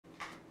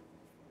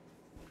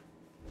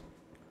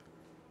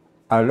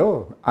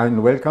Hello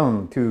and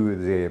welcome to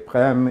the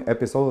prime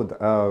episode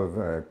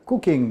of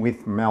Cooking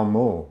with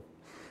Marmot.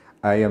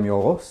 I am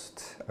your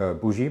host,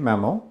 Bougie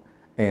Marmot,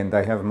 and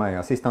I have my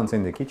assistants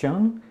in the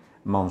kitchen,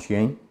 mon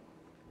chien.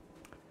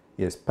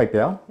 Yes,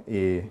 Piper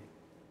et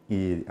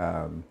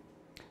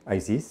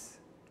Isis,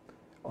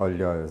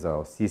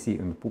 also Sisi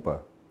and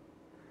Pupa.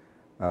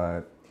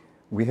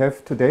 We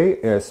have today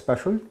a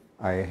special.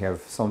 I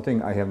have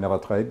something I have never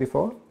tried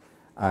before,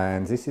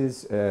 and this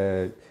is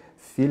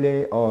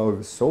Filet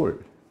of Sole.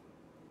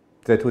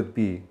 That would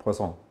be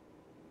poisson,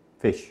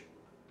 fish.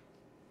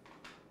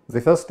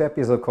 The first step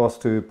is, of course,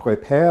 to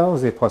prepare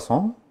the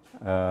poisson.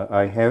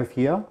 I have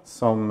here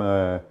some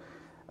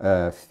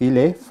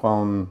filet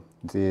from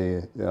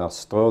the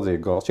store, the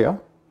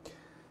Gorgia,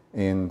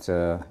 and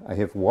I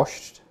have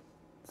washed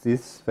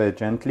this very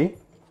gently,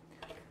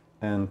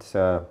 and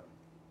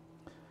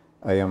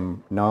I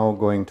am now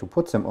going to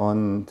put them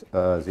on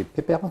the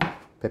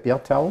paper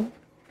towel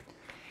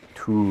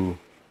to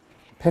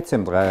pat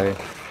them dry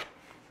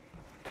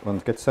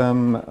and get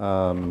them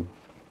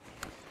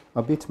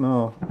a bit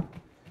more,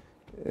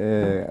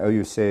 how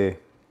you say,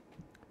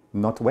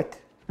 not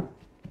wet.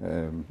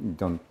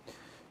 Don't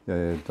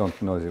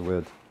know the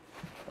word.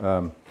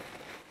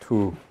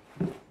 To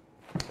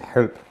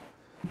help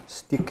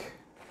stick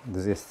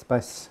the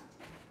spice,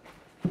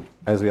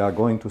 as we are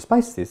going to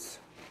spice this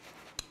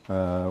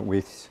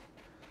with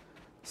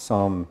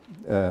some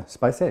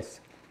spices,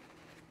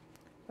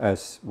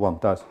 as one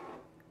does.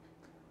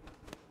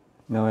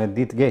 Now I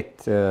did get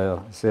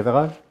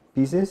several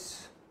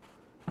pieces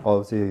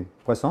of the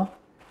poisson,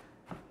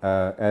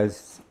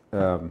 as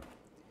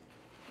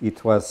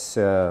it was,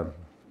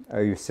 how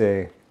you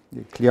say,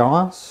 the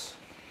clearance.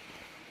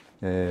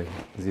 The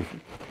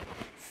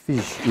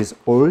fish is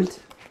old,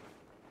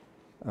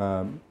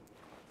 and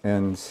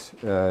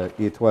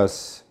it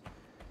was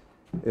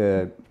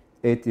at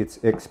its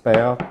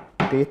expire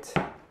date,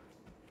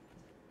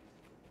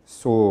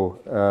 so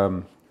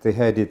they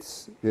had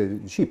it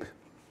cheap,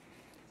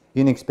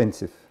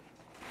 inexpensive.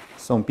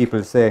 Some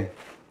people say,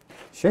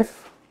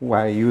 "Chef,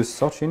 why use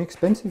such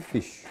inexpensive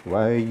fish?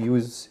 Why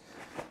use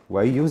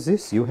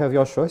this? You have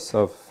your choice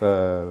of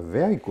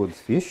very good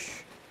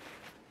fish.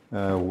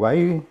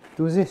 Why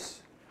do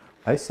this?"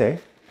 I say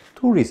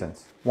 2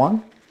 reasons.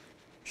 1,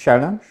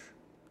 challenge.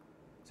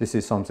 This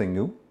is something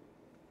new.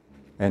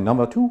 And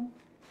number 2,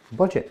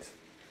 budget.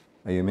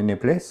 I am in a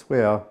place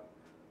where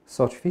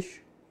such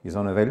fish is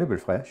unavailable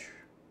fresh.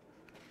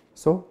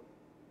 So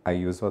I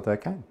use what I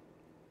can.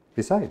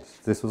 Besides,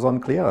 this was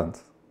on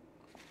clearance.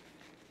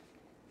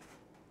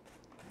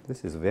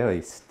 This is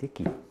very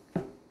sticky.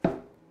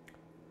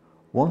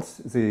 Once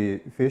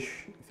the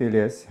fish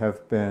fillets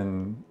have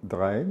been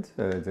dried,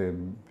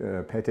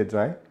 patted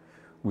dry,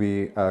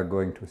 we are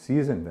going to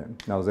season them.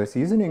 Now the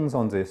seasonings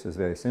on this is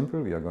very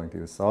simple. We are going to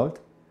use salt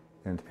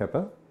and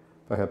pepper,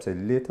 perhaps a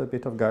little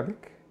bit of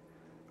garlic,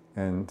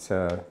 and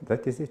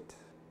that is it.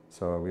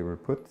 So we will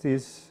put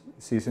these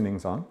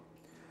seasonings on.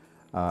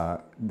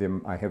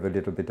 I have a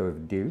little bit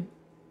of dill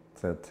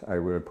that I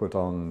will put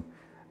on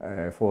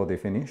for the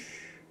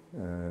finish.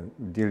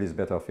 Dill is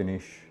better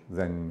finished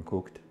than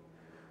cooked.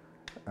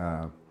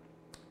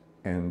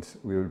 And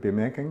we will be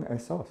making a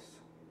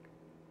sauce.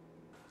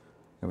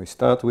 And we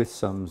start with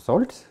some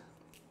salt.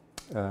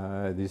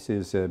 This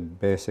is a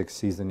basic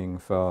seasoning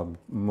for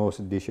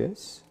most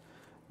dishes.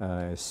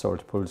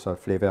 Salt pulls our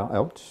flavor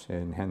out,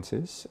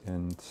 enhances,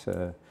 and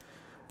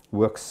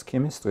works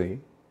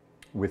chemistry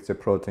with the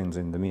proteins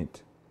in the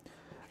meat.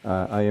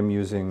 I am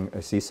using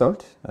a sea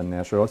salt, a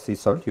natural sea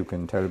salt. You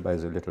can tell by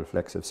the little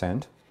flecks of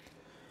sand.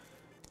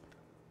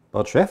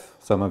 But chef,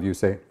 some of you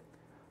say,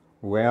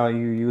 where are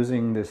you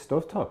using the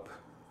stovetop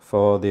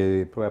for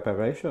the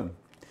preparation?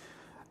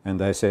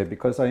 And I say,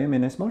 because I am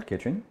in a small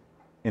kitchen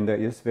and there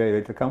is very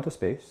little counter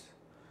space,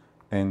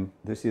 and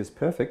this is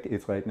perfect.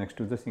 It's right next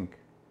to the sink.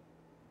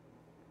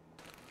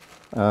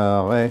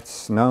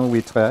 Right, now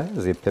we try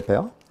the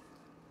pepper.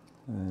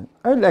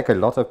 I like a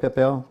lot of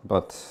pepper,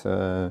 but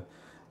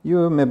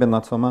you maybe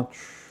not so much.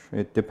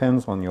 It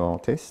depends on your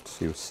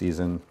taste. You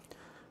season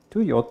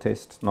to your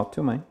taste, not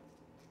to mine.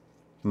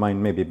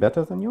 Mine may be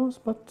better than yours,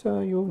 but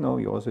you know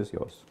yours is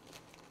yours.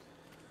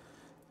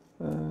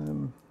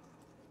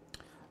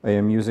 I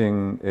am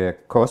using a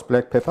coarse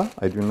black pepper.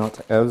 I do not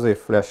have the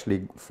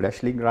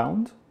fleshly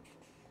ground,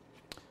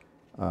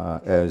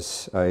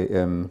 as I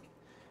am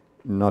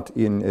not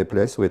in a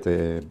place with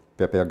a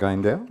pepper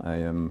grinder. I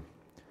am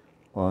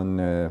on,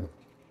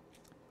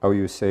 how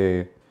you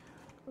say,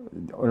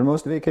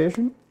 almost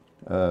vacation,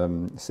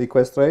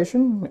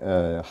 sequestration,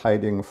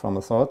 hiding from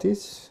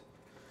authorities.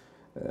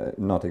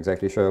 Not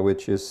exactly sure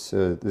which is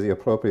the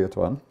appropriate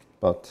one,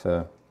 but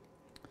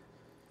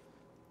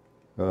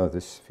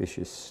this fish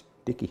is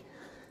sticky.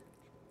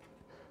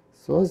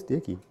 So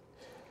sticky.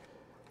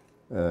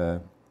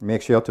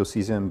 Make sure to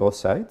season both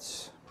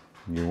sides.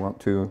 You want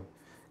to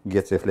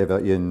get the flavor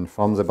in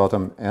from the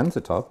bottom and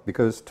the top,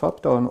 because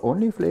top-down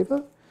only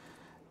flavor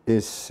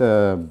is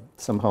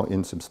somehow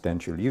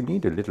insubstantial. You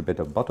need a little bit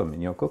of bottom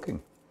in your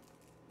cooking.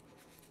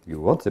 You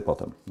want the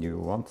bottom. You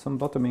want some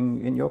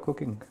bottoming in your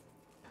cooking.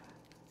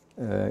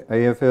 I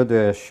have heard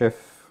a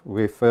chef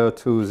refer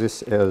to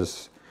this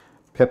as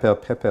pepper,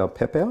 pepper,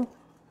 pepper.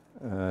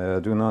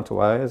 Do not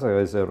worry, there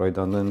is a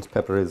redundant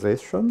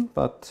pepperization,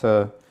 but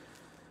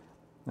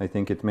I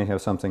think it may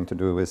have something to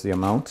do with the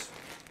amount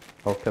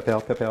of pepper,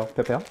 pepper,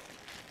 pepper.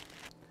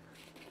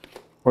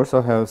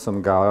 Also have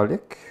some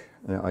garlic.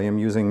 I am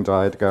using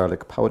dried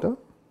garlic powder.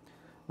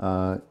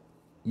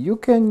 You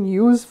can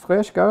use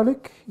fresh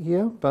garlic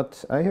here,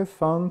 but I have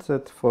found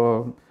that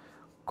for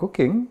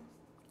cooking,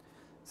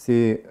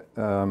 the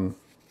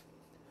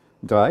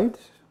dried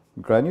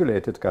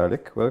granulated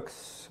garlic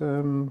works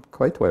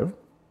quite well,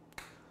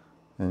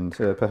 and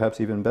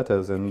perhaps even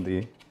better than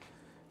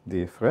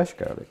the fresh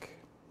garlic.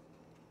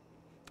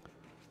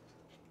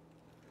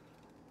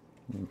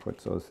 And put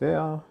those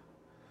there.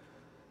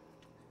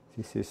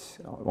 This is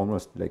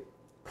almost like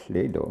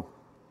Play-Doh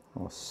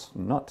or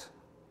snot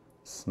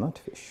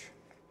fish.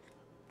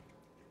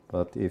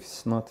 But if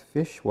snot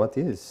fish, what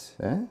is?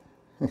 Eh?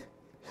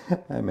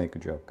 I make a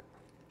joke.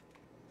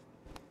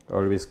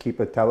 Always keep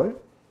a towel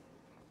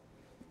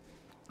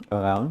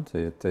around.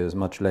 It is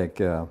much like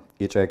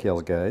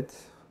Hitchhiker's Guide.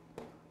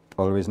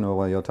 Always know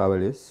where your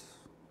towel is.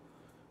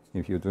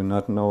 If you do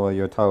not know where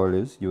your towel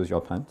is, use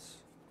your pants.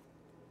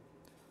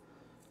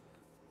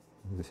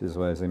 This is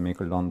where they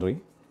make laundry.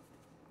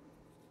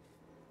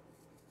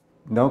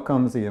 Now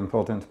comes the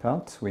important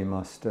part. We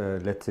must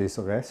let this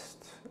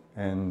rest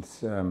and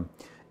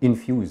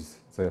infuse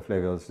the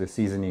flavors, the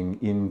seasoning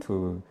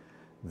into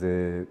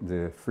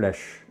the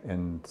flesh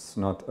and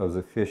snot of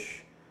the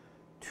fish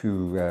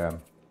to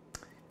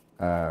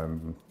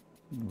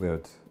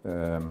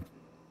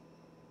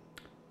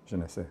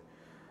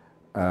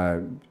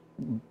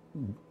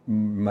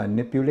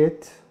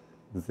manipulate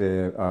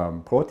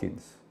the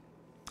proteins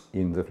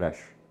in the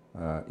flesh.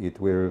 It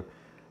will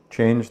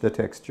change the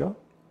texture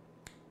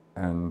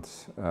and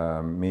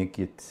make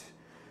it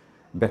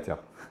better.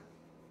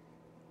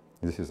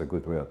 This is a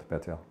good word,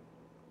 better.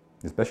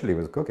 Especially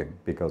with cooking,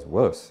 because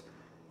worse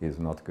is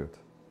not good.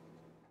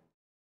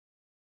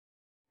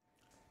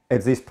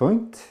 At this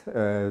point,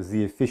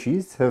 the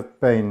fishes have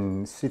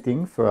been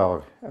sitting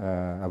for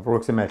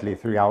approximately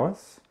 3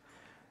 hours,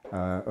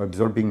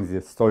 absorbing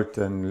the salt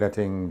and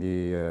letting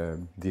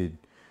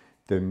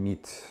the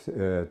meat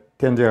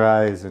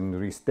tenderize and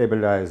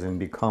restabilize and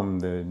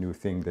become the new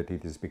thing that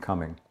it is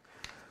becoming.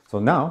 So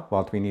now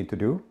what we need to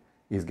do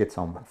is get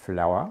some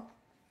flour.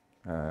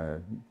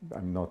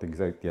 I'm not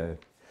exactly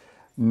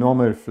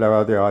normal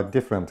flour. There are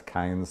different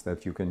kinds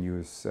that you can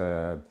use.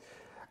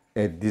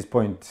 At this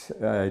point,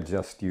 I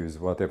just use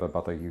whatever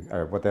butter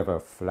whatever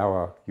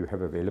flour you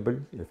have available.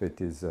 If it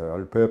is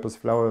all-purpose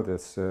flour,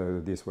 this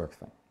works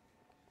fine.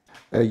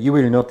 You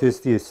will notice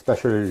this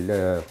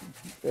special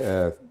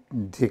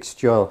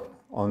texture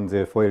on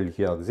the foil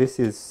here. This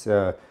is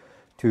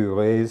to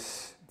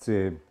raise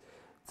the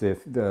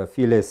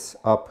fillets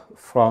up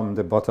from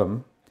the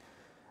bottom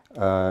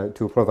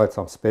to provide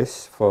some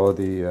space for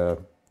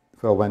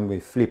for when we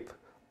flip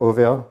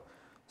over,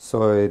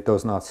 so it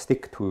does not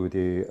stick to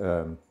the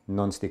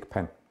non-stick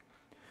pan.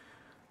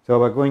 So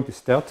we're going to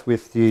start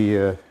with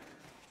the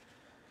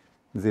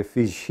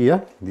fish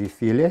here, the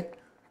fillet.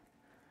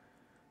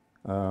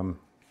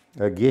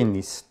 Again,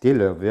 it's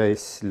still very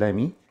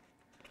slimy,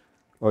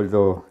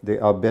 although they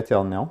are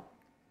better now.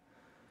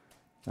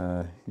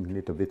 A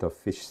little bit of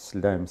fish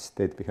slime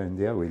stayed behind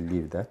there, we'll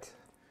leave that.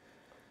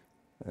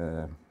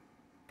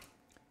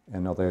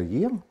 Another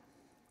year.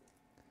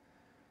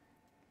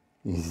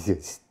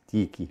 It's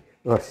sticky,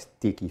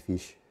 sticky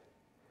fish.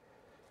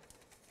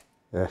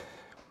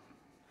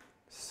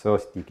 So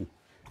sticky.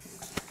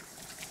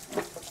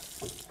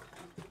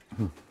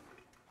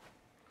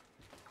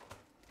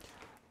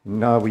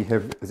 Now we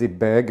have the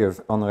bag of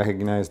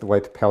unrecognized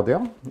white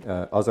powder,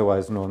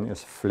 otherwise known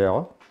as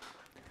flour.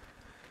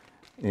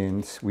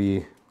 And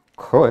we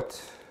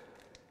coat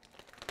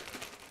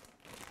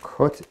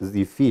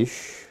the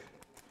fish,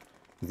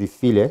 the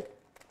fillet,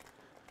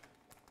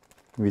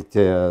 with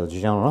a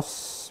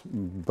generous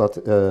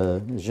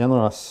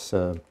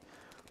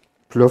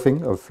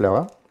ploughing of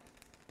flour.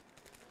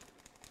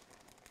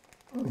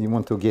 You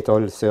want to get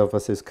all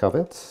surfaces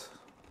covered.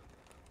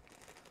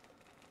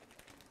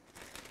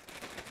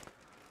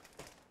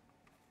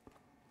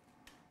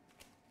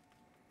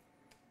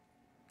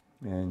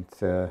 And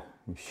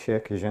we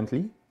shake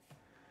gently.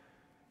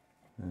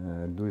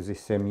 Do the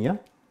same here.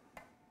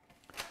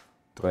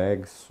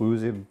 Drag through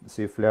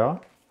the flour.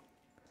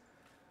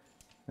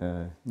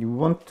 You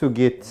want to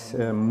get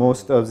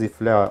most of the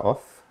flour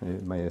off.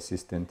 My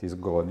assistant is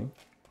groaning.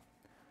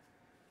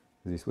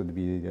 This would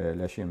be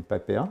La Chienne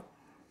Paper.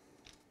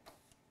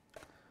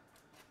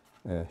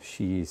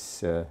 She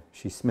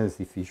smells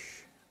the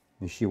fish.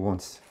 And she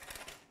wants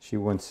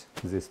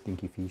the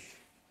stinky fish.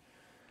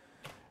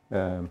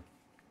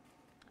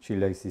 She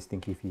likes the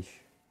stinky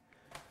fish.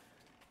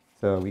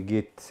 So we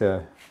get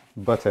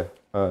butter,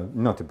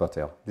 not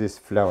butter, this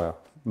flour.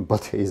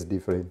 Butter is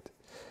different.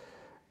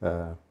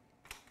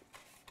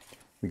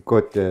 We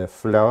got the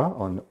flour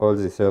on all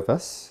the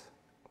surface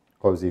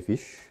of the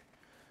fish.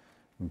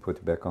 We put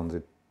it back on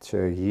the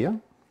tray here.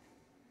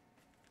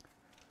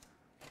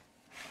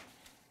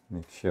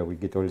 Make sure we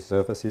get all the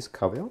surfaces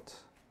covered.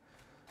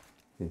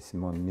 There's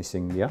one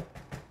missing here.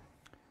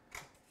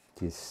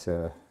 This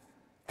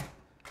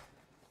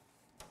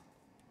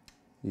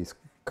is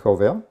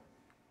covered.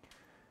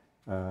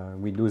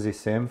 We do the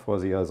same for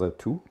the other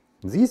two.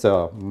 These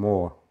are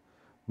more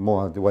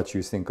what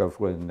you think of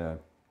when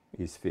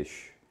is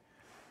fish.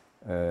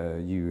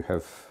 You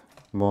have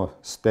more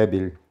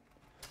stable.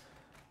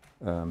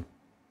 No,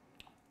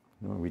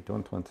 we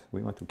don't want.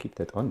 We want to keep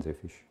that on the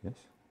fish. Yes,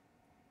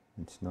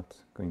 it's not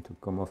going to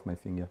come off my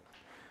finger.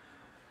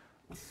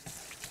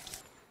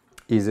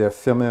 Is a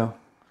firmer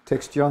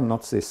texture,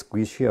 not the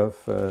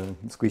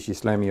squishy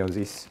slimy of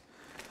this.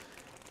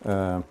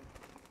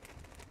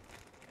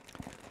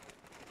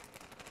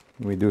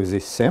 We do the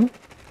same.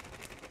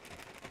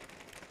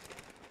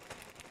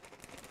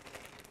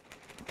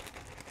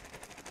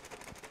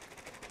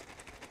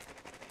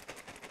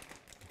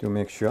 To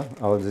make sure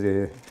all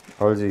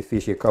the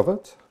fish are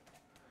covered.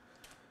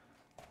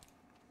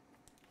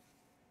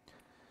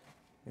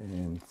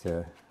 And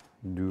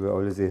do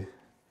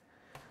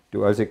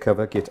all the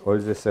cover, get all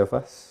the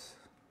surface.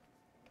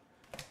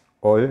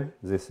 All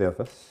the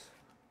surface.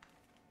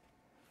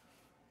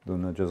 Do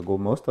not just go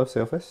most of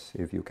surface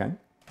if you can.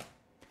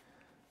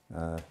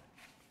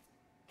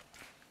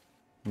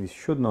 This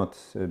should not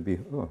be,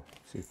 oh,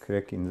 it's a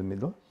crack in the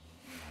middle.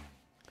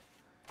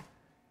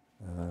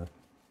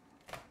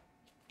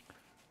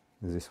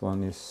 This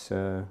one is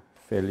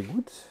fairly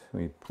good.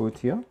 We put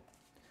here.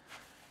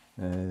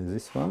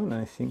 This one,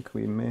 I think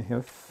we may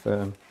have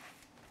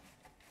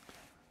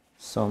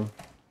some.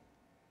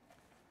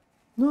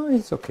 No,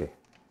 it's okay.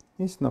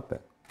 It's not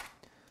bad.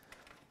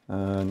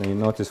 Now you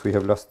notice we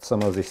have lost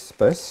some of this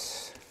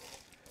space,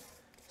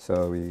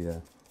 so we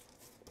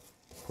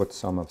put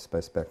some of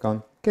space back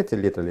on. Get a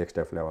little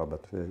extra flour,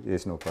 but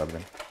it's no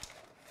problem.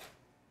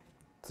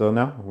 So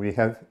now we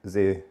have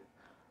the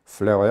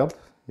floured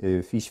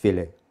fish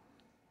fillet.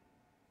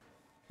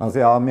 Now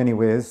there are many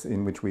ways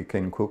in which we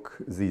can cook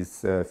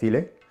this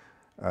fillet.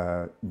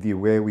 The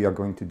way we are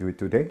going to do it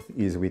today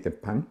is with a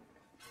pan.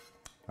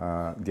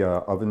 There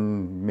are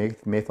oven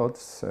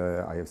methods.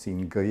 I have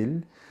seen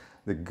grill.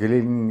 The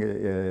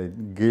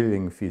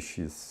grilling fish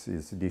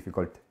is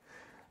difficult,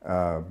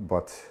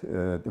 but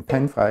the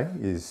pan fry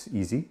is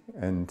easy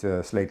and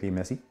slightly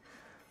messy.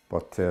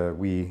 But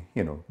we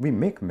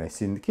make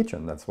mess in the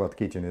kitchen. That's what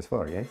kitchen is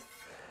for, yes.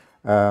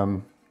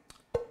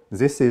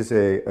 This is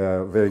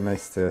a very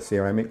nice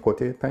ceramic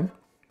coated pan.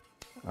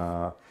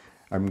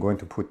 I'm going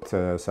to put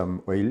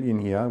some oil in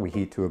here. We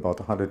heat to about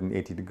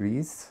 180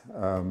 degrees.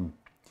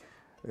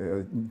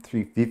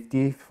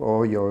 350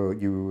 for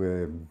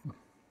you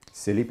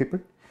silly people.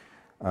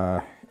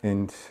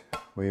 And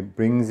we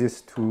bring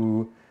this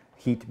to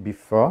heat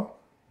before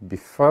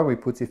we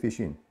put the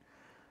fish in.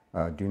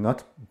 Do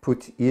not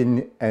put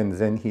in and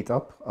then heat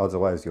up,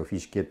 otherwise your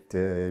fish get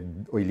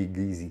oily,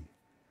 greasy.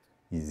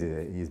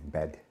 Is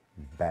bad.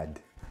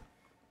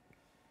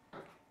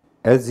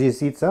 As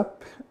this heats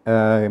up,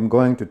 I'm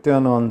going to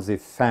turn on the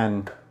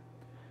fan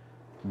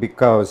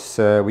because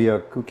we are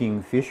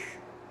cooking fish,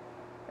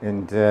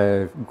 and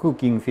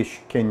cooking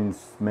fish can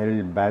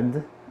smell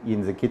bad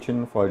in the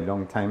kitchen for a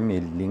long time.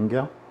 It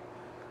linger.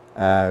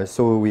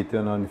 So we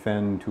turn on the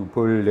fan to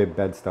pull the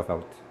bad stuff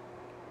out.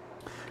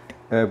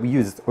 We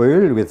used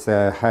oil with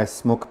a high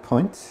smoke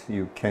point.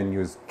 You can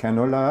use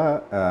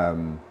canola,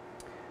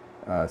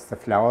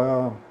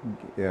 safflower,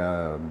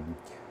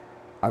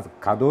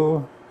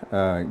 avocado,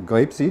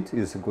 grapeseed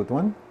is a good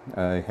one.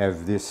 I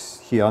have this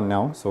here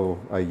now, so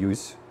I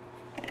use.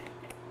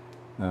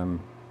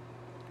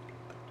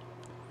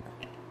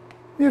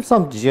 We have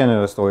some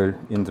generous oil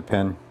in the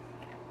pan.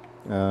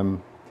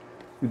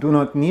 You do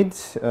not need.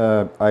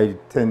 I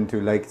tend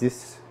to like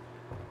this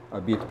a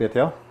bit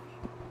better.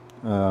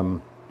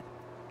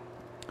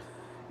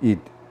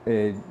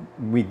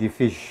 With the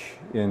fish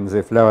in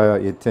the flour,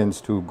 it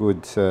tends to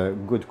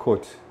good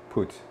coat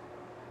put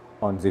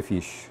on the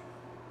fish.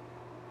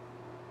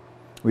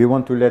 We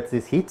want to let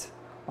this heat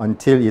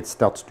until it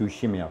starts to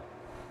shimmer.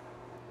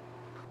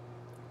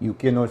 You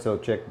can also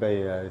check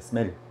by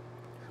smell.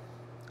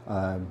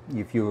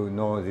 If you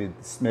know the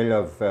smell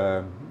of,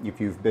 if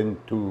you've been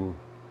to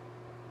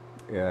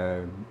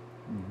a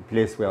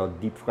place where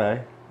deep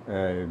fry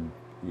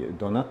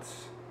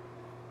donuts,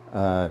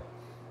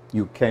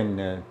 you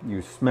can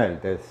you smell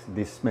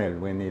this smell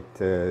when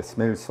it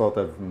smells sort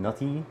of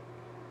nutty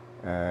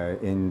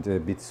and a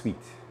bit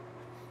sweet.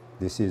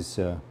 This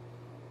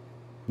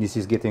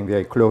is getting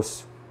very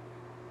close,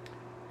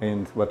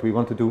 and what we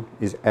want to do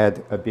is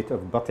add a bit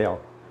of butter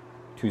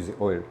to the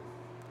oil.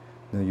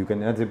 Now you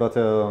can add the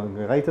butter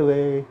right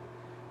away.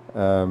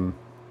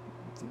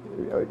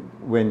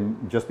 When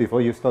just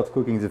before you start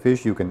cooking the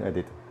fish, you can add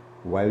it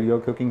while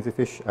you're cooking the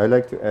fish. I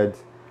like to add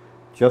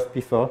just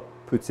before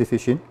put the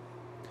fish in,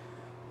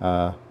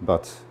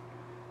 but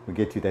we'll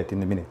get to that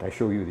in a minute. I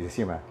show you the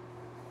simmer.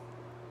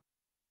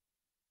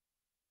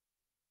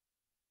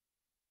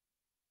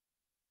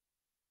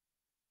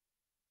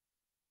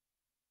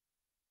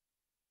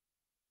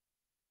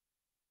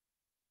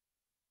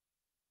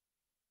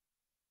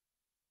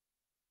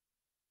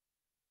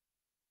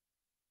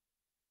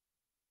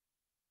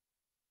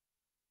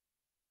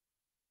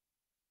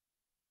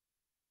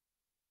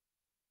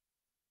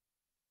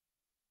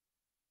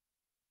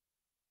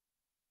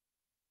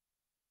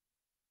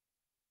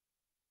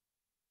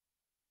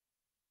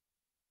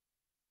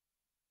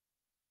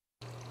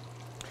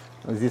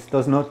 This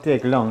does not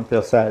take long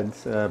per side,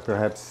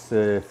 perhaps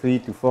 3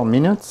 to 4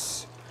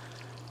 minutes.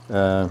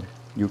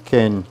 You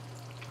can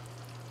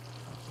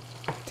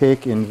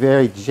take and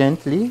very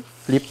gently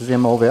flip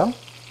them over.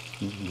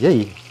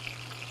 Yay!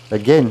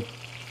 Again,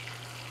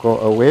 go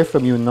away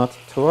from you, not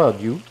toward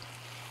you,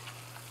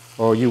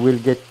 or you will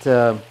get,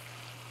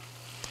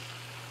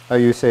 how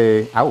you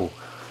say, ow.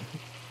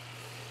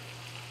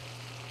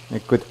 I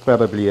could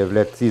probably have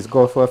let this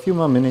go for a few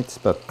more minutes,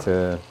 but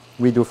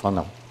we do for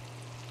now.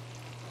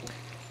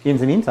 In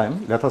the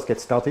meantime, let us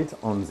get started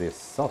on this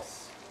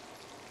sauce.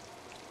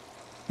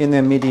 In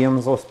a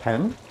medium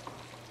saucepan,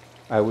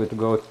 I would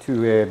go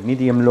to a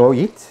medium-low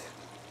heat.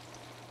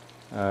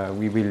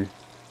 We will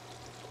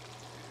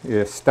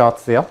start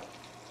there.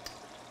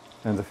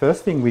 And the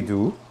first thing we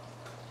do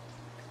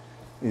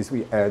is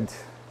we add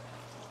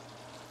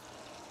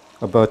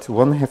about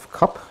 1/2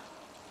 cup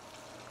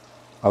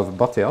of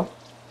butter.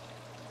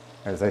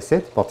 As I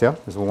said, butter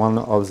is one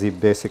of the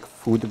basic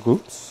food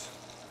groups,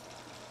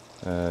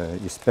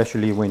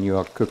 especially when you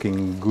are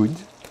cooking good.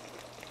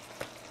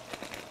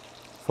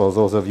 For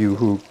those of you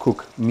who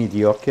cook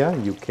mediocre,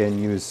 you can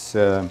use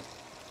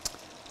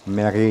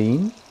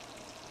margarine.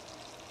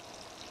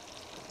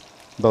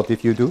 But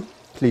if you do,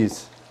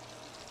 please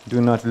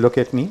do not look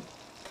at me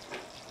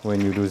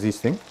when you do this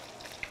thing.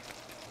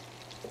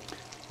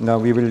 Now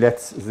we will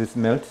let this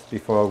melt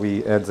before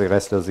we add the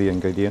rest of the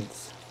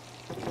ingredients.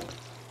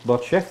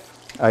 But chef,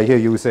 I hear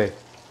you say,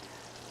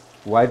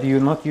 why do you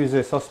not use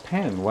a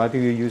saucepan? Why do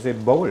you use a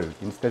bowl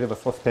instead of a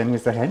saucepan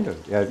with a handle?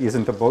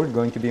 Isn't a bowl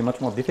going to be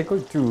much more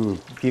difficult to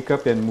pick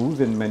up and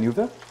move and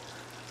maneuver?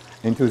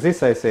 And to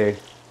this I say,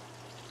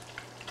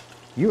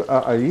 you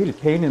are a real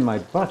pain in my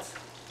butt.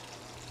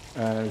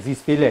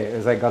 These filets,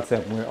 as I got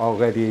them, were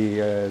already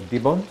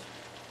deboned,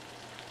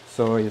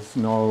 so it's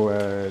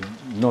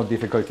no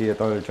difficulty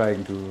at all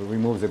trying to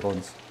remove the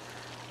bones.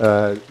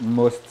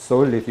 Most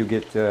sole, if you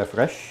get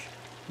fresh,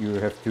 you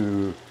have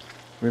to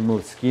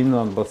remove skin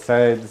on both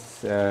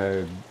sides,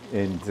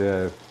 and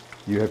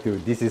you have to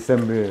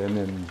disassemble and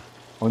then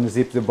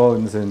unzip the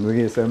bones and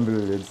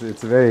reassemble.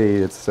 It's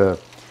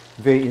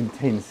very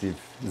intensive.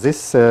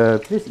 This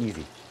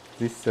easy.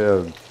 This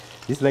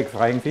is like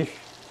frying fish.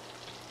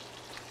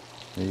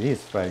 It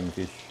is frying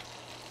fish.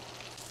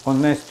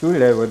 One nice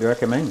tool I would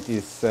recommend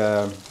is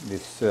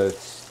this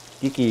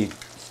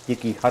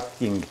sticky hot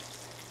thing.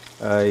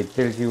 It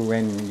tells you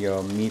when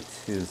your meat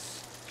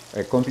is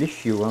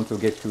accomplished. You want to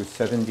get to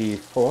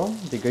 74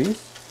 degrees,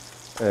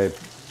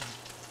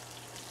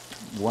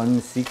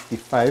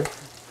 165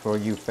 for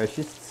you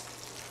fascists.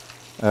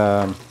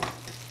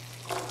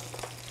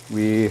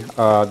 We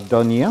are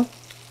done here.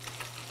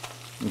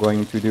 I'm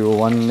going to do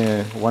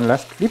one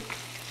last flip.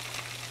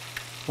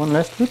 One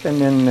last flip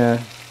and then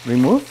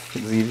remove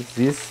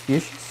these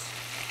fishes.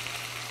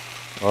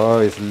 Oh,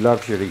 it's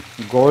luxury,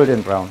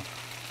 golden brown.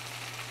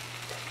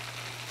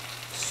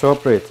 So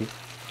pretty.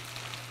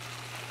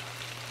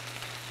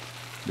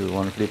 Do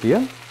one flip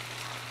here.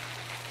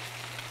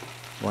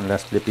 One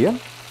last flip here.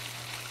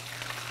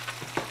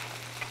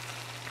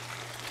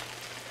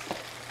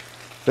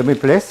 Then we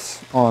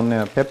place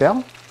on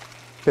pepper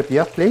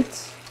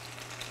plates.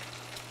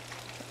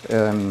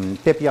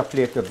 Pepper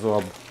plate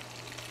absorb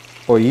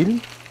oil,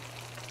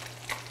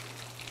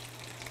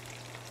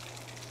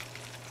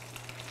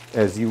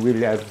 as you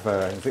will have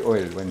the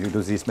oil when you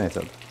do this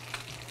method.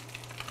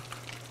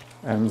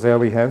 And there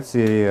we have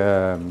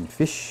the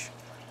fish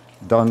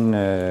done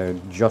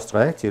just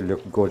right. You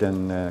look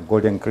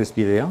golden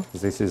crispy there.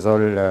 This is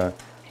all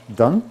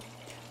done.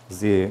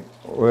 The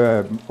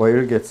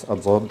oil gets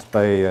absorbed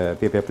by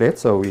paper plate,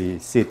 so we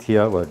sit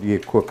here while we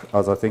cook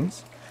other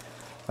things.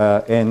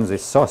 And the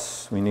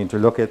sauce, we need to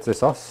look at the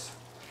sauce.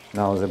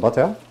 Now the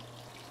butter,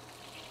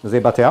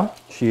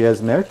 she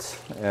has melted.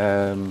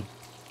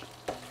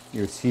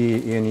 You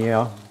see in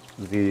here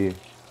the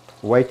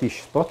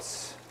whitish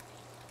spots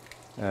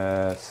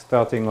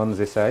starting on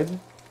the side.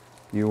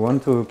 You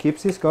want to keep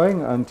this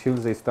going until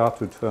they start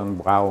to turn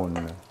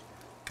brown.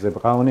 The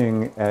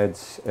browning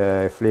adds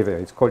flavor.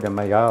 It's called a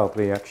Maillard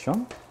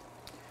reaction,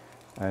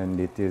 and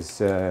it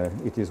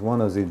is one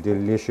of the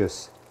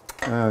delicious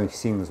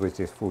things with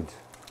this food.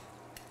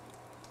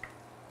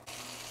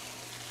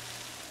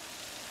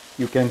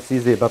 You can see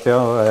the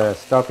butter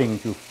starting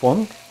to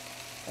foam,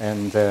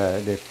 and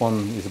the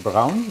foam is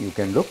brown. You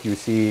can look, you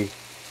see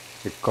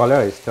the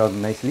color is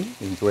turned nicely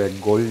into a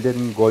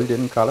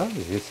golden color.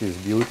 This is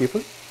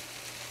beautiful.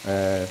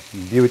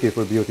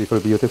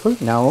 Beautiful.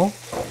 Now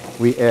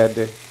we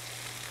add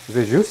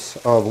the juice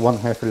of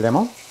 1/2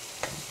 lemon.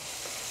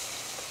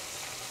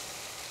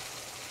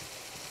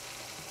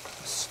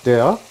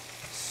 Stir.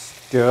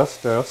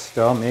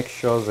 Make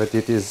sure that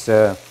it is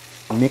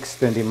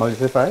mixed and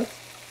emulsified.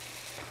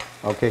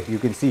 Okay, you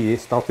can see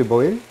it start to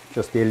boil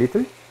just a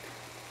little.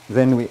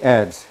 Then we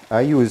add,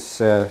 I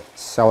use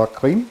sour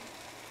cream,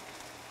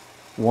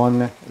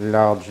 1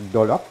 large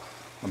dollop,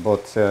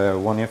 about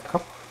 1/2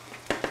 cup,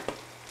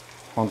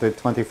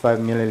 125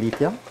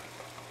 milliliter.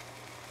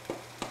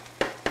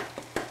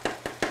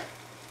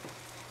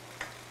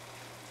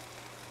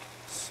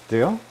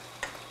 stir.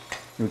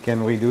 You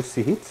can reduce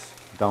the heat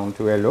down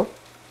to a low.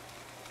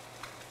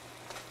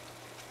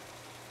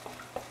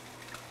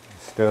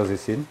 Stir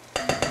this in.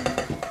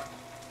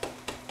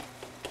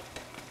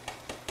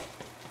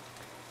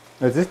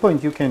 At this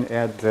point you can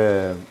add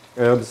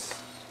herbs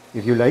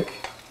if you like.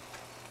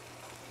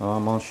 Oh,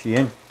 mon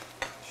chien,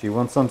 she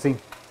wants something.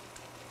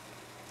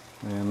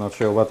 I'm not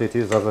sure what it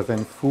is other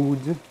than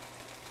food,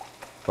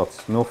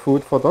 but no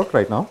food for dog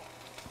right now.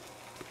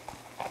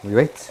 We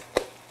wait.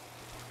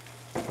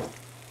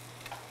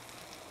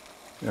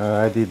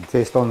 I did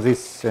taste on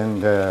this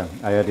and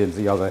I added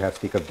the other half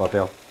stick of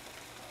butter.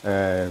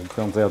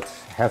 Turns out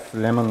half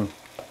lemon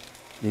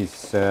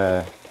is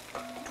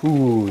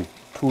too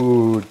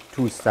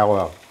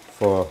sour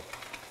for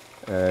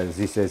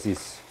this as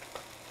is.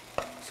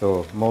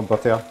 So more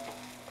butter,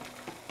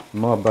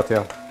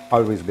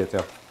 always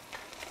better.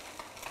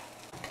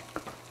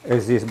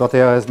 As this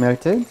butter has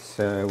melted,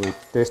 we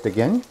taste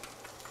again.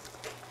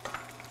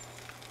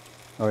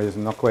 Oh, it's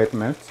not quite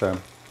melt,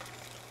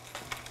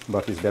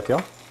 but it's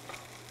better.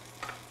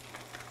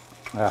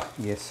 Ah,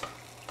 yes,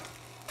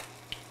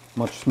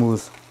 much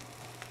smooth.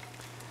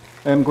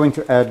 I'm going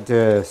to add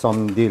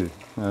some dill.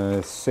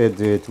 Said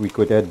that we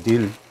could add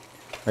dill.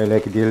 I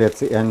like dill at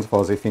the end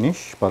for the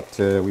finish, but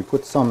we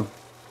put some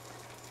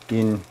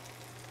in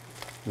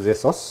the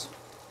sauce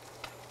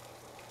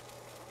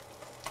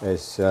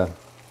as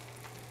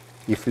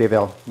you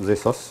flavor the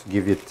sauce,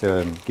 give it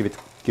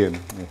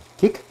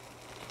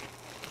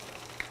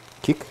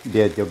kick,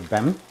 the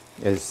bam,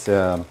 as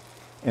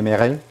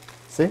MRL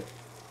say.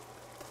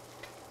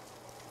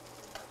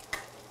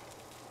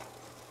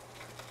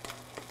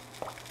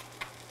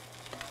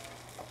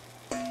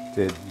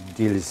 The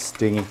dill is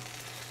stinging.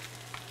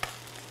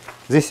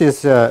 This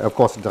is of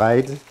course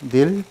dried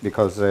dill,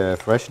 because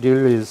fresh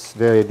dill is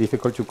very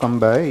difficult to come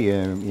by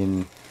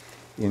in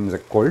the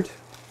cold,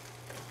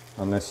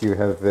 unless you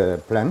have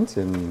plant,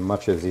 and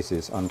much of this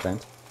is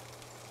unplant.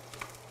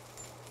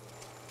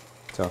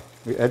 So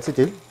we add the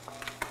dill.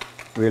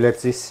 We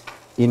let this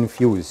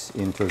infuse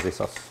into the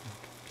sauce.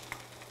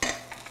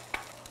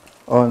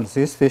 When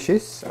these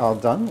fishes are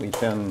done, we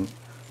turn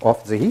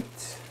off the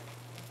heat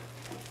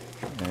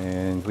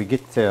and we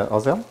get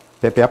other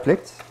pepper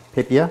plate.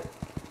 Pepper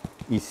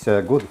is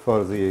good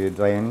for the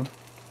drying.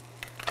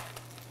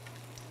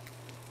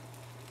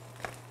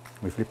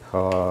 We flip.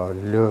 Oh,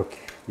 look,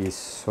 it's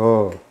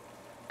so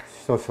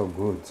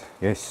good.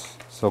 Yes,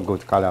 so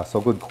good color, so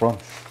good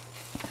crunch.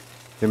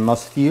 You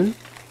must feel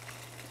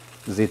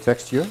the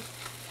texture.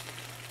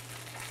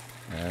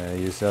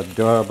 It's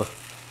adorable.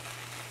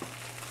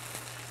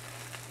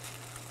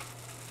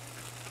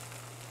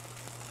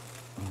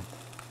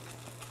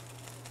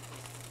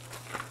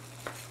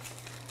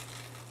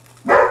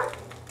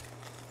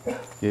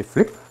 You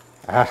flip.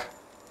 Ah,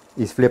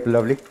 is flip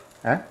lovely?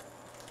 Huh?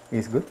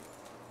 It's good.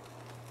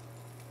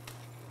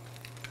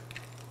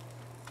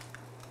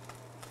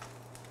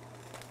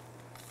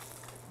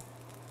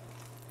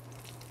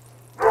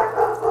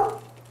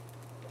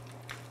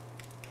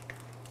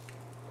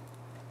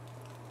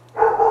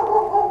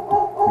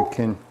 You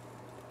can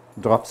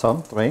drop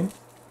some drain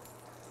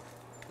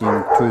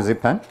into the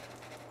pan.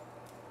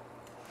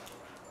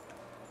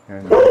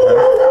 And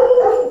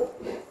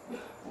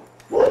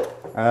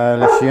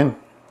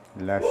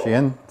la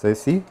chienne,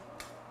 see?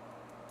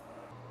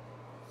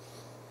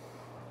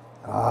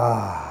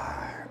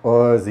 Ah,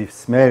 oh, the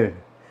smell.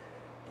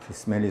 The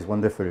smell is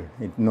wonderful.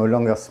 It no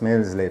longer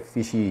smells like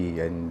fishy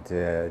and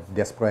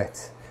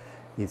desperate.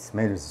 It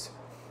smells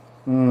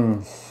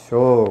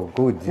so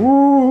good.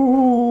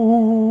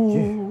 Ooh.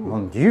 Dieu,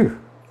 mon Dieu.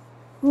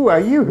 Who are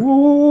you?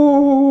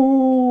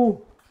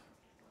 Ooh.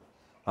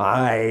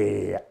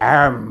 I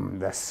am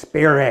the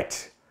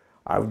spirit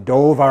of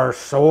Dover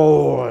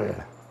Sole.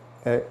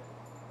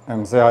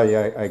 I'm sorry,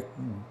 I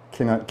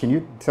cannot. Can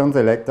you turn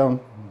the light down?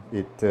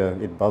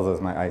 It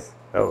bothers my eyes.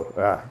 Oh,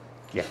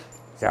 yeah,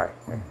 sorry.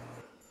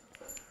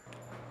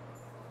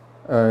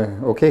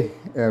 Okay,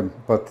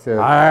 but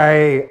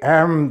I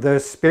am the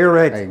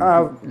spirit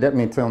of... Let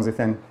me turn the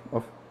fan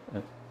off.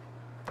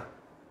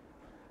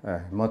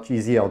 Much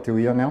easier to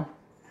hear now.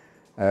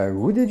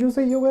 Who did you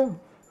say you were?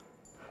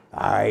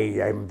 I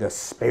am the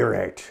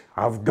spirit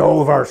of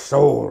Dover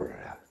Sole,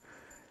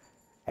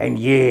 and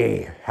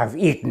ye have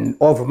eaten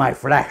of my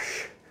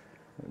flesh.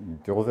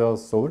 Dover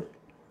Sole?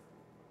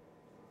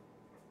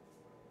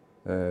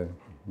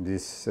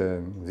 This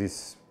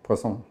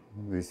poisson,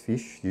 this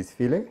fish, this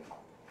filet?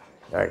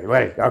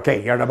 Well,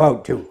 okay, you're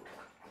about to.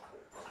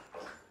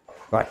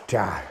 But,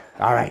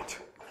 all right,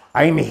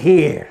 I'm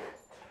here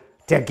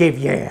to give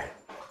ye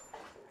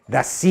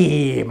the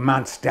sea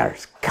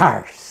monster's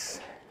curse.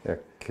 A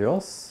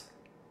curse?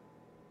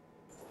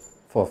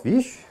 For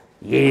fish?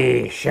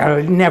 Ye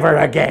shall never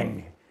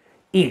again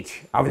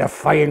eat of the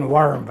fine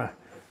worm,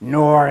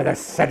 nor the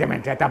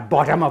sediment at the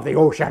bottom of the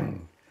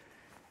ocean.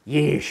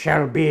 Ye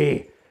shall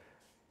be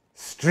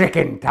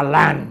stricken to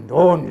land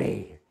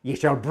only. Ye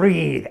shall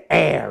breathe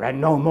air and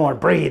no more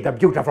breathe the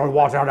beautiful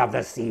water of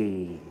the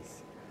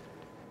seas.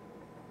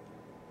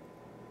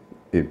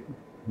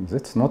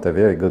 That's not a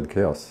very good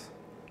curse.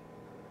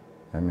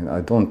 I mean,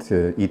 I don't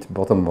eat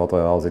bottom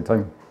water all the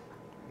time.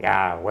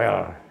 Yeah,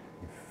 well,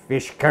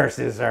 fish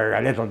curses are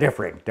a little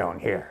different down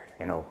here,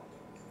 you know.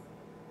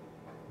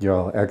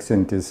 Your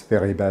accent is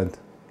very bad.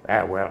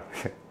 Ah, well,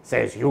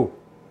 says you.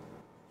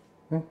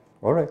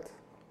 All right.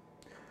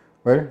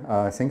 Well,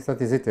 I think that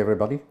is it,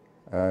 everybody.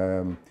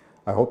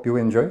 I hope you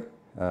enjoy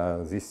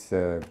this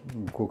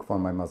cook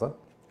from my mother.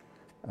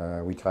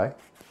 We try,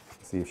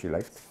 see if she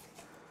likes.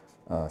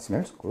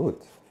 Smells good.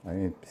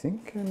 I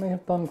think I may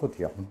have done good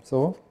here.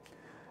 So,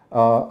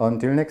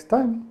 until next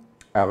time,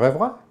 au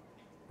revoir.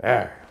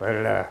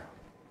 Well,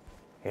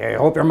 I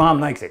hope your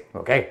mom likes it,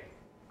 okay?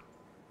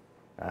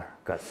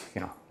 Because, you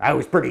know, I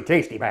was pretty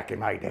tasty back in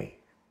my day.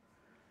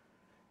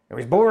 I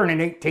was born in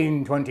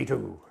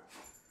 1822.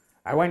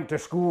 I went to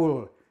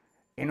school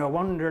in a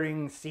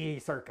wandering sea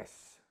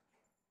circus.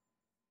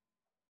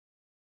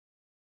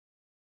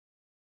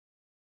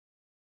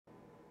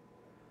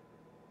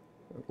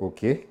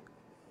 Okay.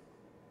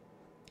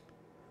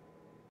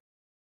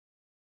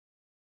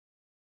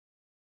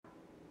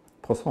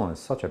 Poisson is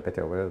such a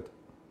better word.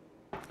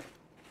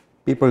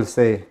 People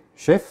say,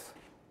 Chef,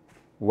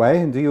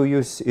 why do you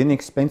use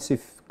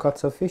inexpensive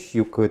cuts of fish?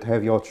 You could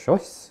have your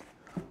choice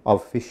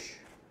of fish,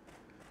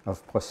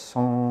 of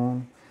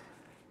poisson.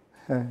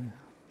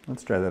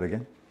 Let's try that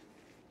again.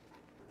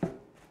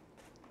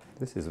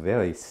 This is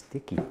very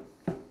sticky.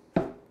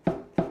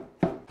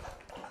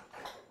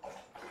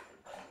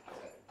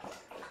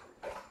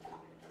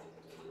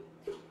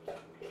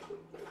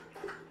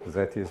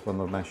 That is one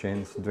of my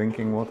Shane's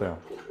drinking water.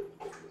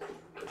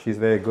 She's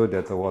very good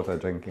at the water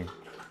drinking.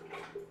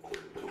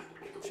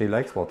 She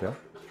likes water.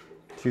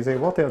 She's a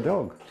water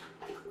dog.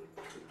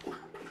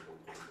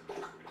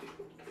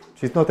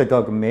 She's not a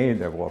dog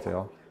made of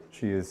water.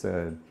 She is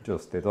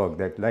just a dog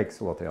that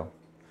likes water.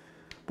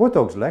 Both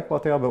dogs like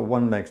water, but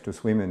one likes to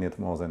swim in it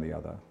more than the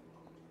other.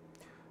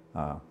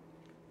 I'll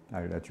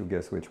let you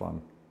guess which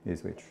one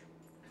is which.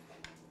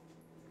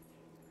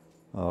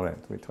 All right,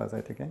 we try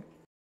that again.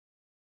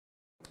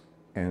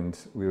 And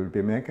we will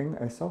be making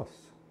a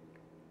sauce,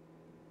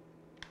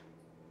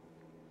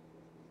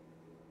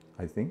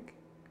 I think.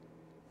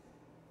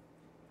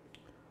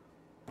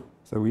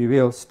 So we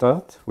will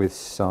start with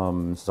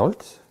some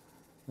salt.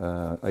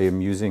 I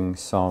am using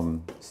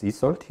some sea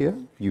salt here.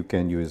 You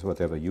can use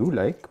whatever you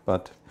like,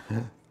 but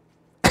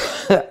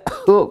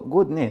oh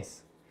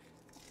goodness.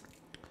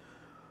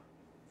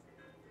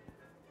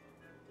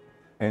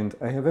 And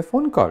I have a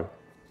phone call.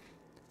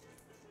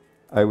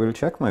 I will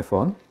check my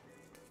phone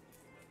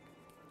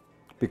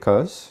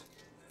because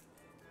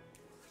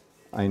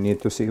I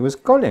need to see who is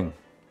calling.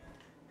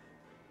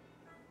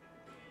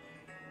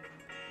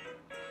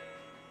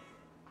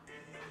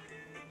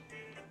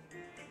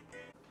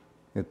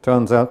 It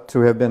turns out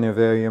to have been a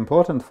very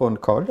important phone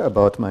call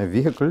about my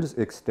vehicle's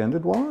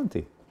extended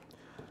warranty.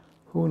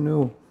 Who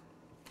knew?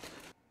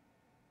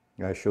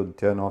 I should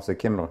turn off the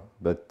camera,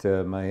 but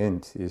my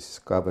end is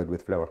covered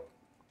with flour.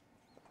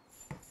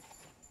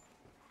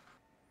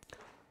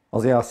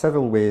 Well, there are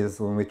several ways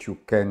in which you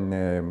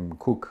can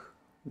cook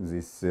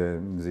this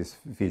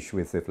fish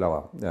with the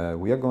flour.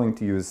 We are going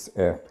to use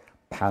a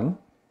pan,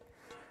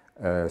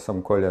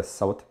 some call a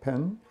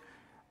sautepan.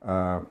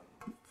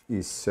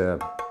 Is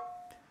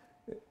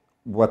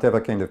whatever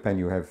kind of pan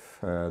you have.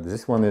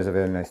 This one is a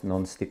very nice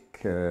non-stick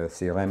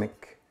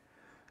ceramic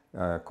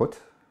coat,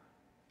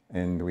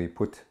 and we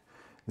put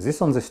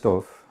this on the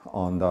stove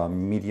on the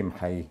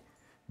medium-high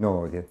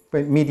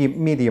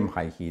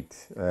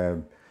heat.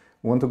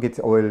 We want to get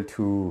oil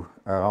to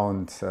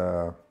around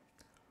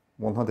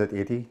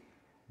 180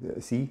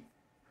 C,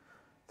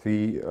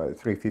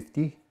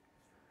 350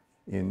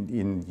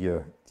 in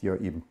your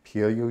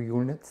imperial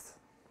units.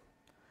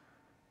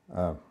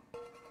 Let's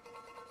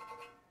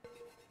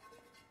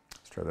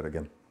try that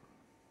again.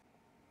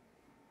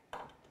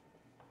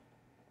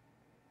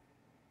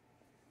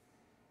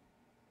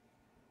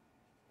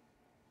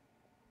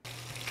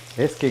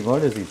 Asking all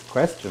of these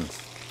questions.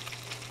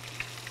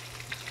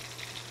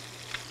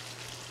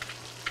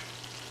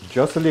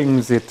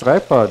 Jostling the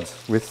tripod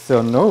with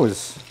their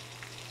nose.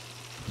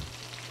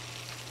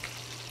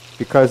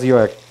 Because you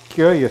are a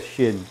curious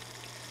shin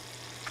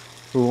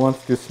who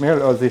wants to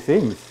smell all the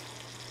things.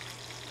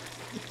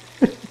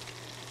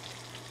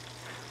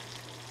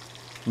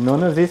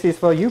 None of this is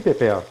for you,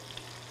 Pepper.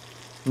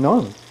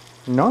 None.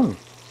 None.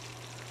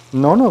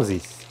 None of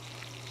this.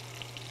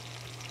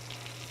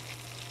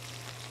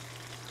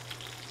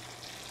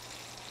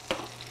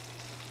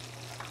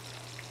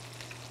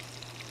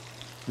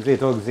 The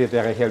dogs are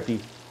very healthy.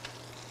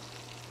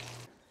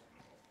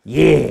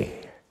 Ye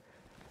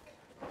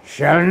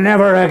shall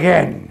never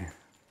again.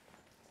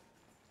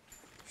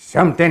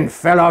 Something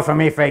fell off of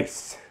me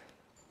face.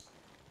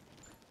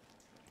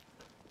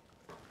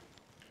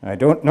 I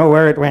don't know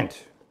where it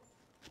went.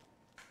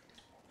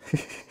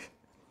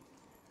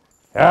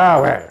 Ah,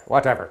 well,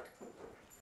 whatever.